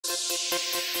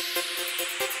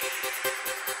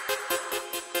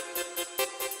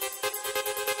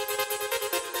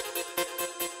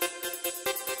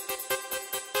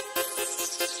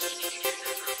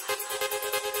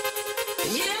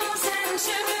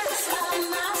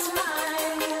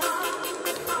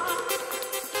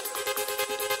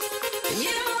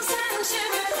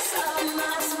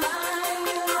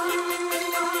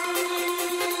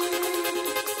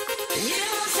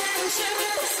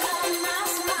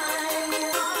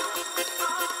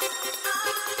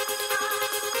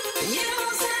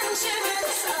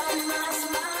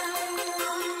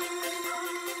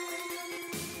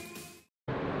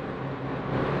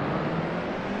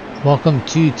Welcome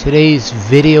to today's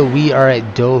video. We are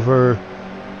at Dover,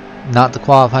 not the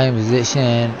qualifying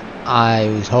position I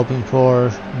was hoping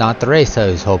for, not the race I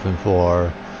was hoping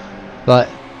for, but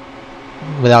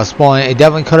without spoiling, it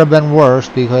definitely could have been worse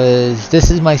because this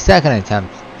is my second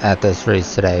attempt at this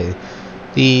race today.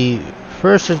 The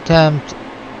first attempt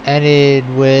ended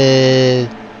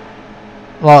with,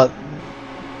 well,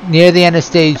 near the end of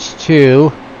stage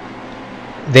 2,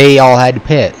 they all had to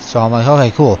pit, so I'm like, okay,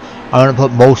 cool. I'm going to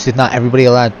put most, if not everybody,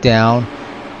 a lap down,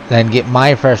 then get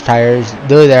my fresh tires.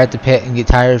 They're there at the pit and get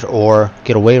tires, or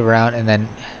get a wave around and then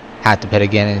have to pit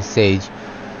again in stage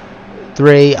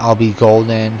 3. I'll be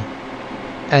golden,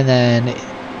 and then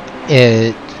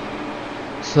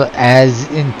so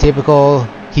as in typical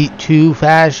Heat 2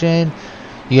 fashion,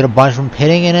 you get a bunch from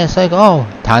pitting, and it's like, oh,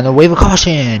 time to wave a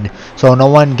caution, so no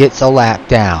one gets a lap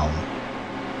down,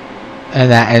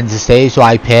 and that ends the stage. So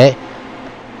I pit.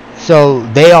 So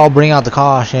they all bring out the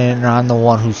caution, and I'm the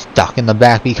one who's stuck in the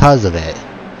back because of it.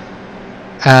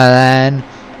 And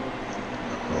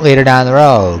then later down the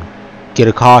road, get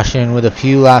a caution with a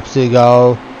few laps to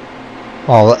go.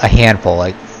 Well, a handful,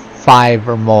 like 5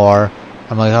 or more.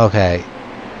 I'm like, okay,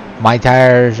 my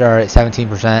tires are at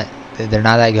 17%. They're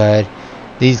not that good.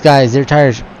 These guys, their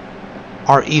tires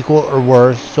are equal or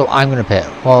worse, so I'm going to pit.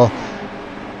 Well,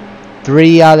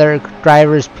 3 other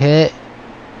drivers pit,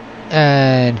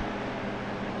 and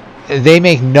they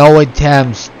make no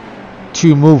attempts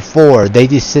to move forward. They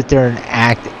just sit there and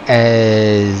act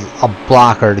as a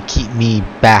blocker to keep me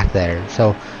back there.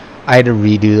 So I had to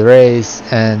redo the race,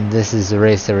 and this is the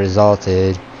race that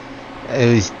resulted.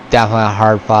 It was definitely a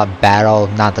hard fought battle,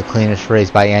 not the cleanest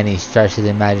race by any stretch of the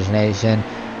imagination.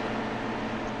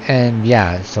 And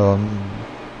yeah, so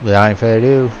without any further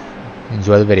ado,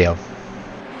 enjoy the video.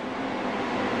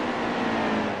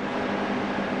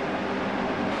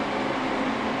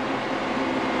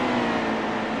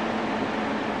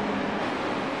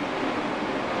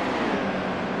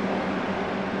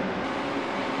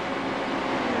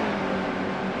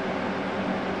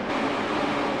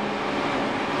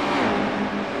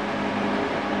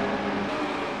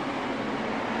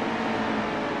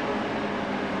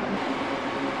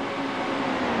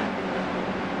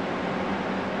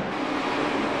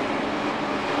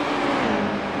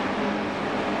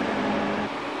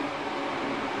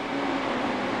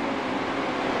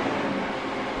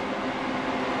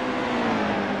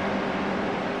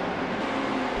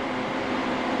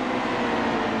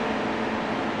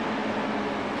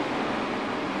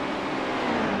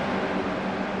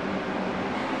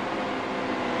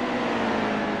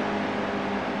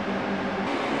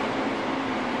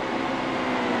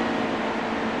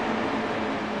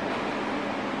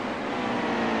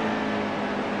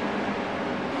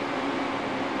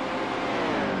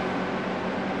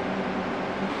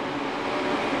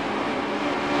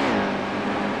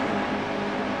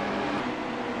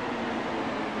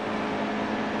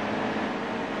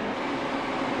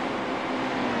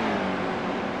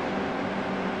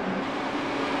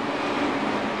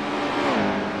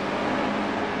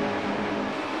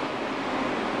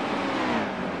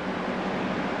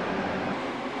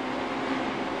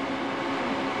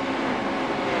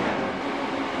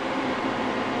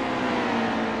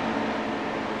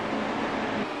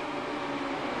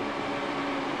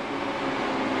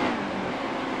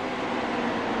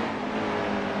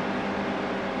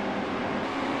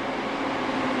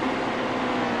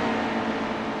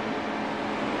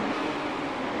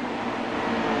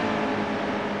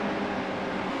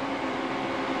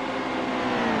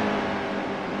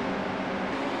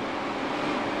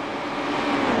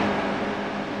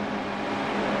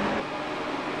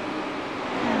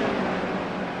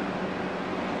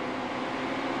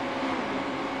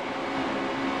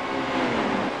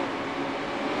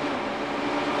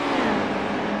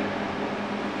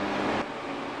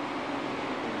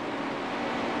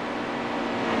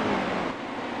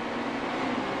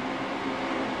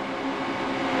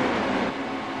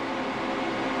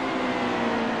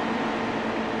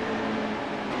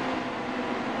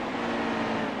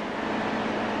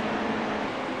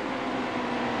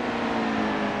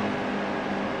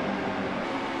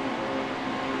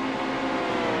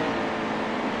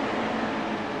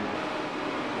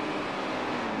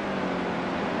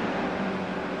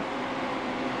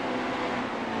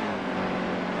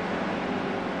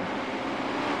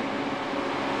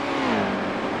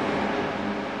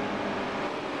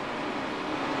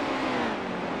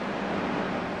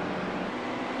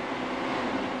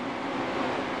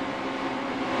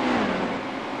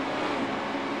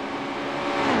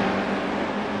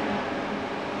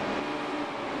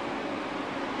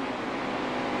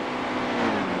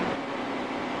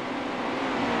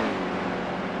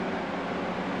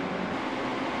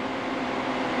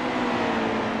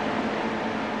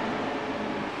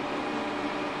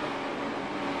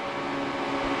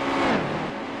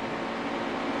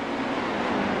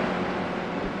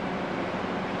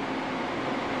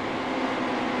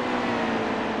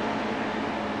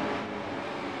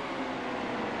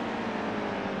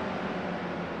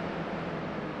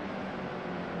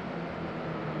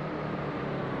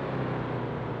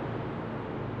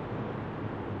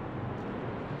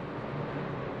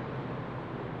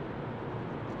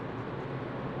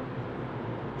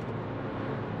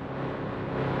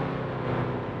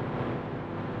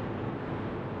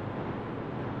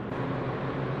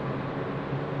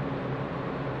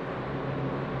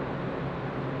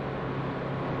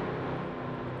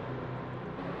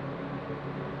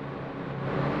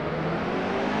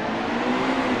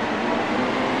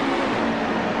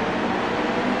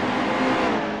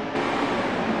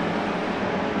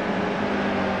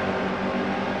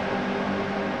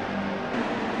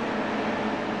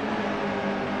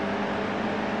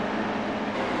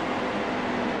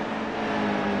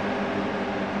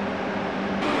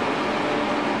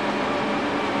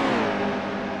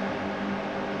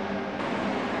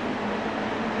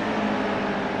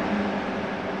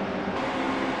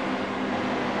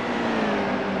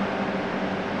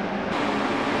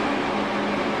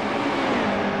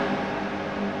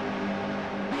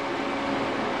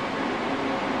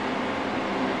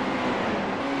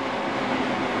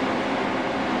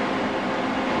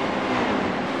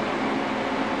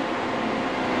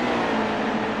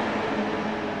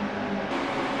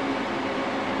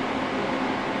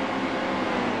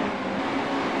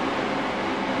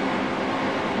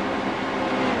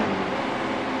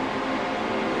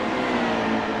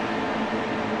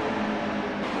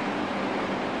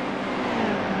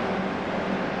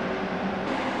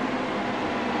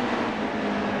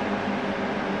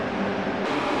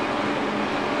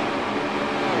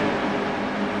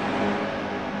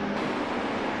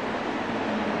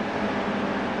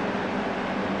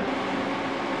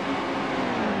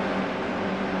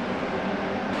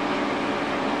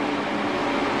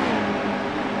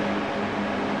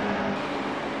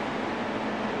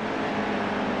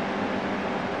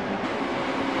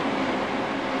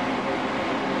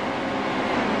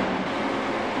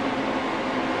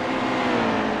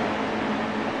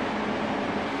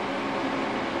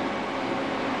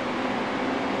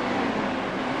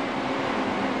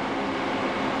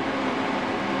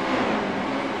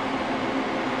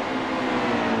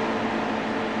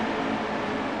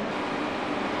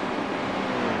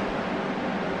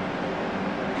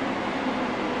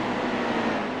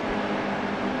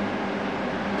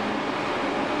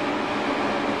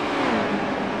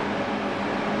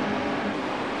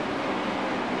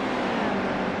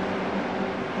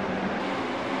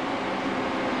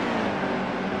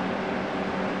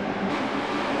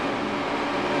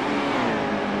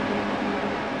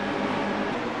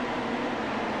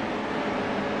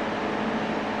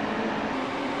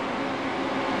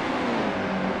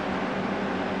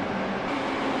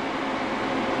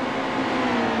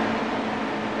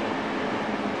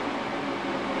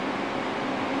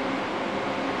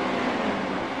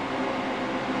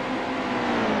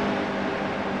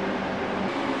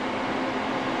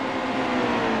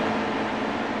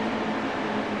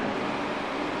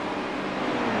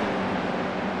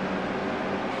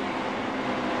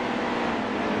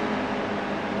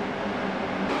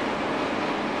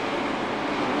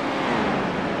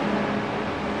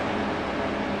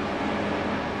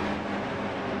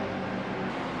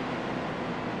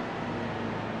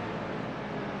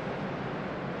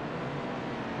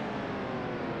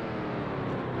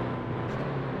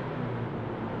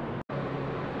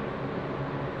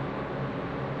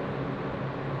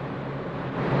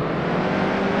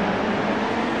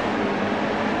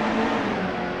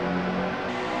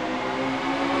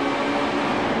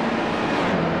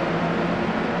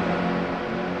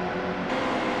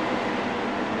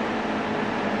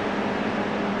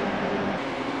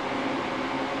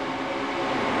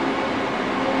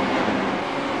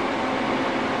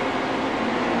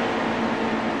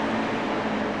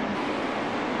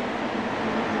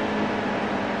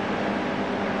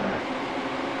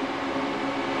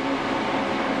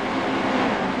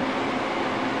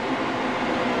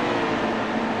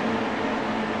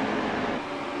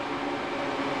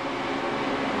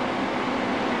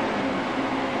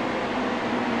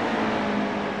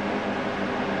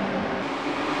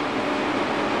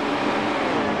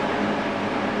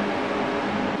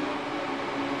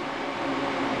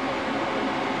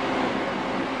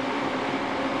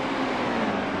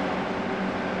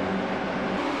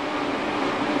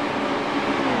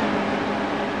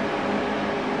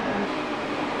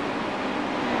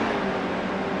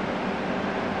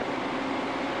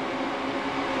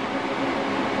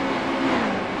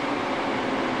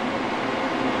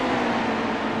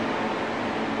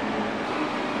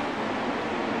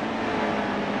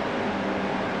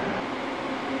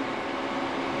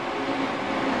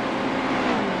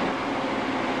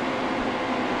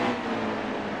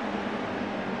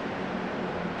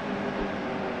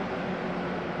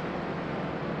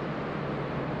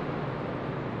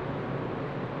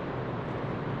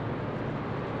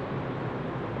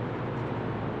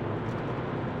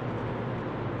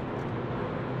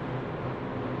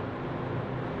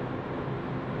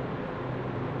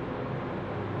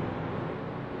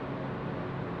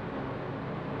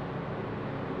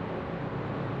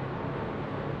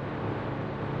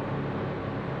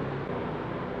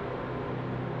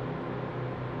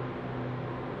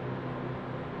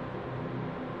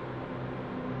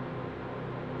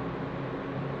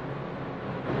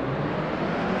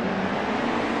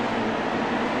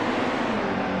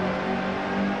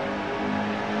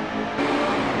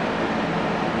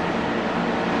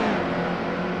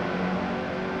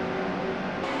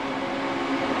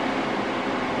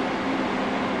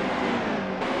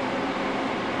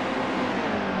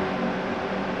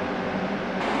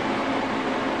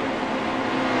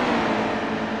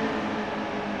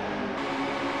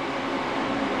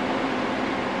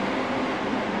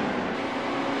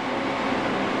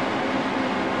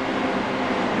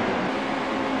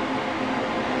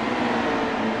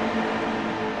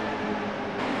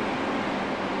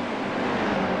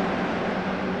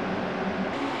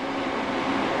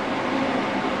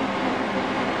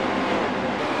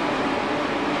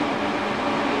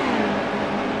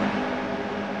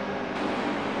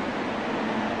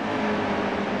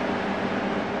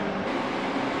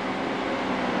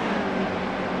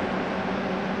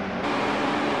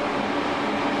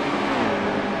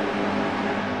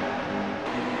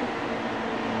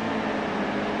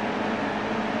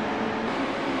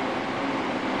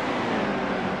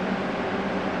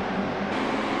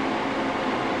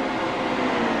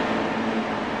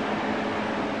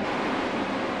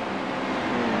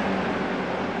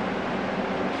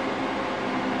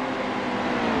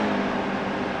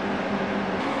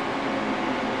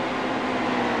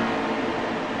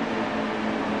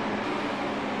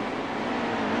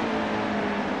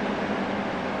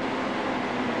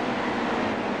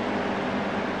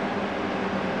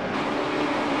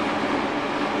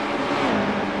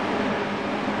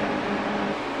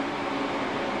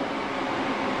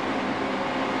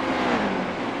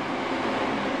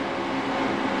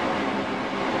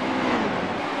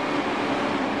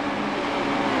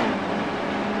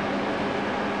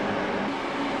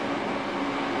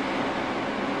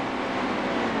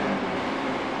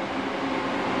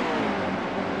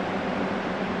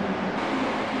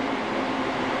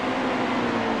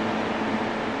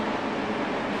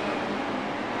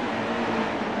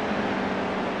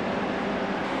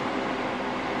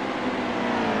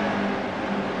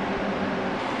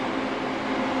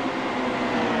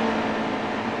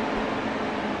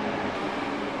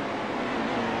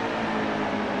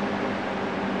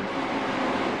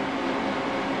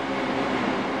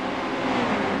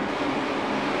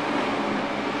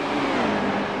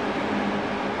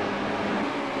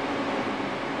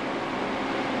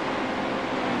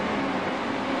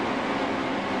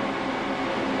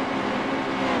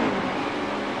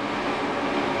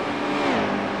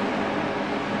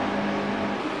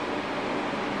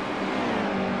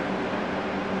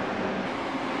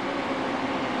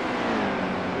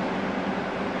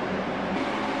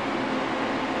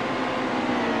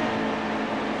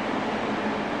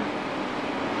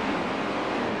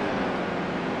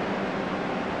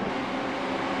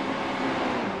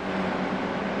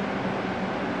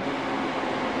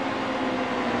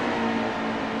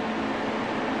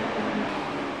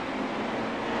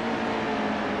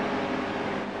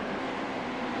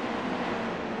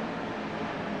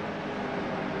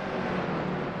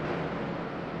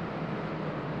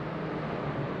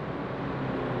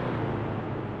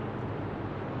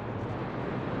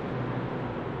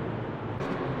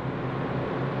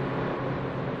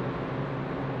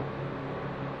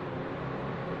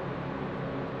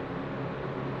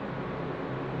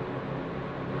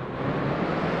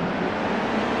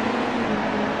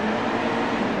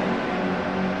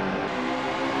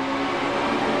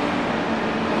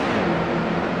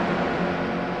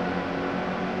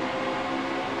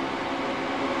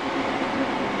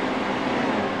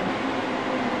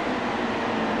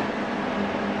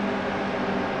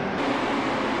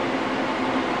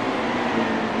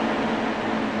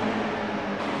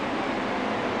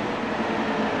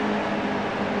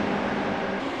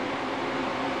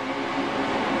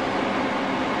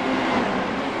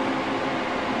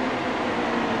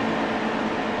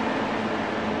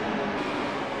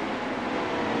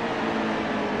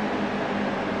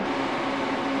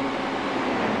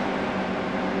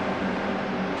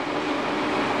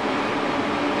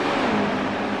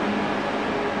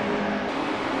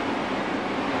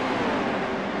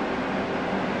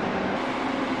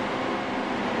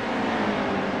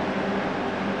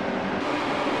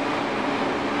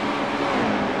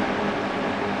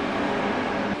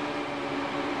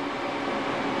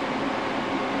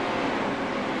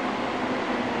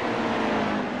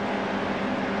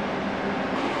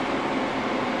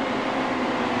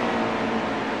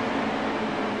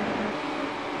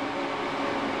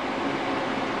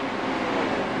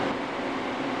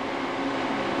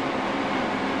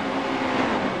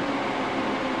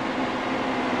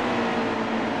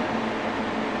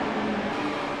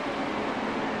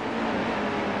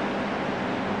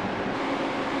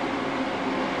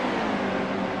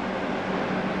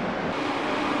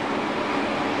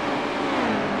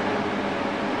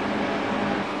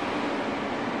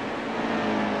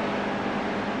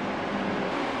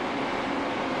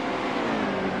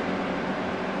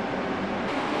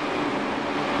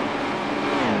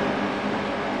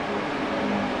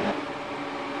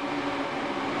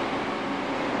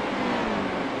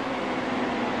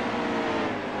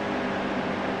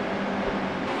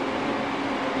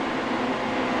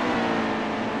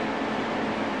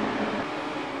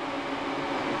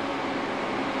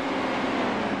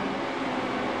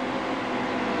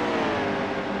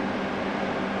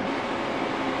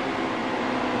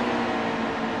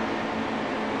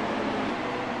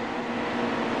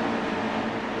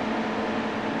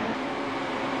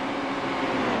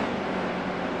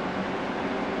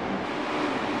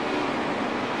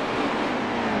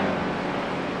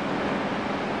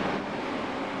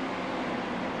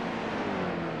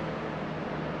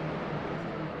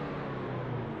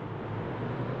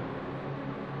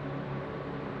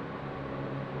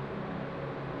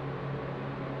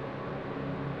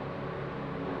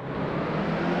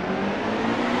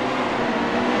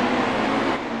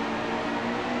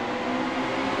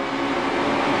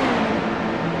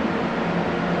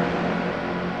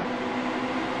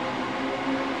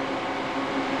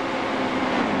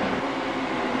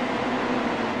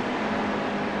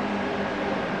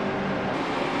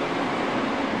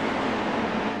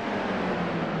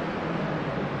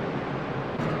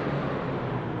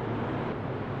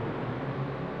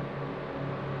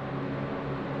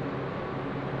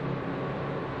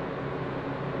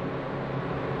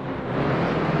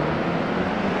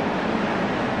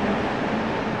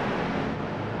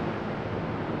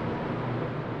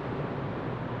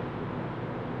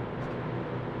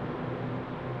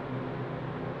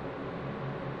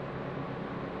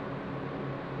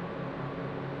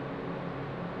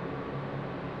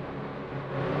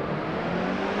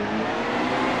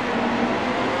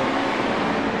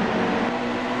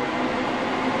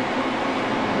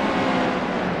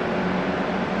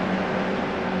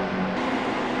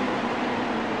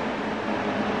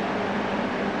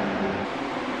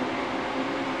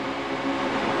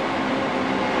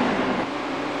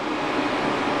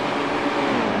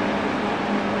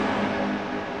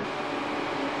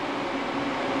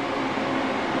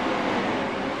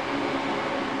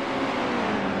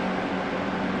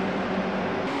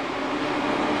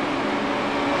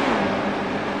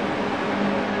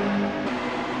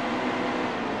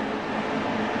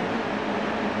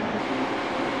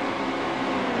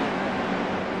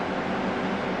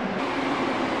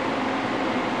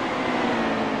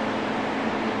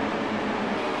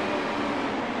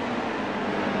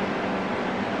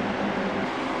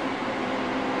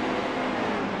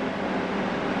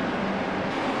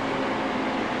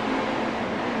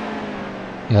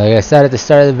 You know, like I said at the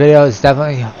start of the video, it's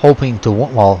definitely hoping to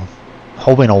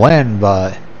win,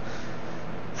 but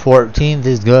 14th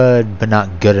is good, but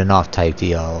not good enough type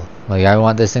deal. Like, I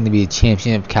want this thing to be a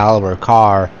championship caliber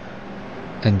car,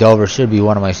 and Dover should be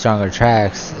one of my stronger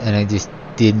tracks, and I just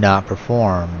did not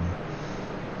perform.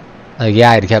 Like, yeah,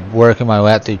 I kept working my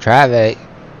way up through traffic,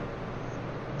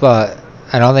 but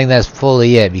I don't think that's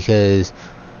fully it, because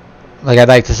like, I'd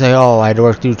like to say, oh, I'd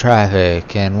worked through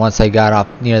traffic, and once I got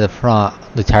up near the front,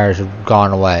 the tires had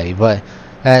gone away. But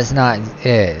that's not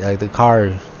it. Like, the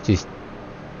car just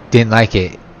didn't like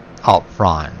it up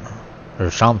front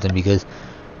or something, because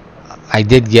I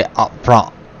did get up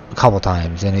front a couple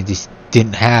times, and it just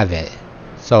didn't have it.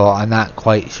 So I'm not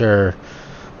quite sure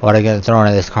what I got thrown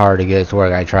at this car to get it to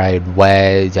work. I tried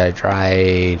wedge, I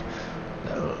tried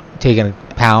taking a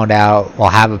pound out, well,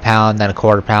 half a pound, then a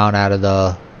quarter pound out of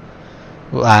the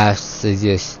last. It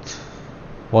just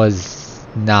was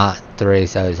not the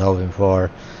race I was hoping for.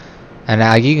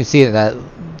 And you can see that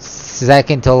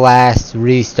second to last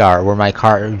restart where my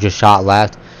car just shot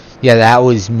left, yeah, that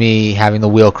was me having the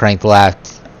wheel cranked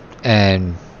left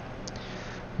and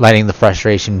letting the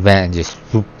frustration vent and just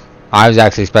whoop. I was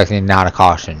actually expecting not a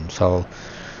caution, so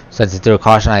since it threw a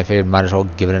caution, I figured might as well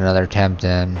give it another attempt,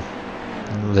 and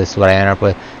this is what I ended up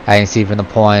with. I can see from the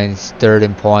points, third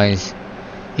in points,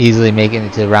 easily making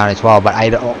it to the round of 12, but I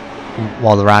don't,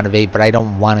 well, the round of 8, but I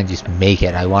don't want to just make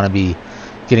it. I want to be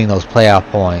getting those playoff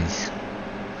points.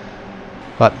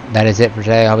 But that is it for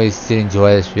today. I hope you did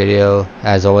enjoy this video.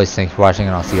 As always, thanks for watching,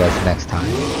 and I'll see you guys next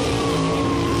time.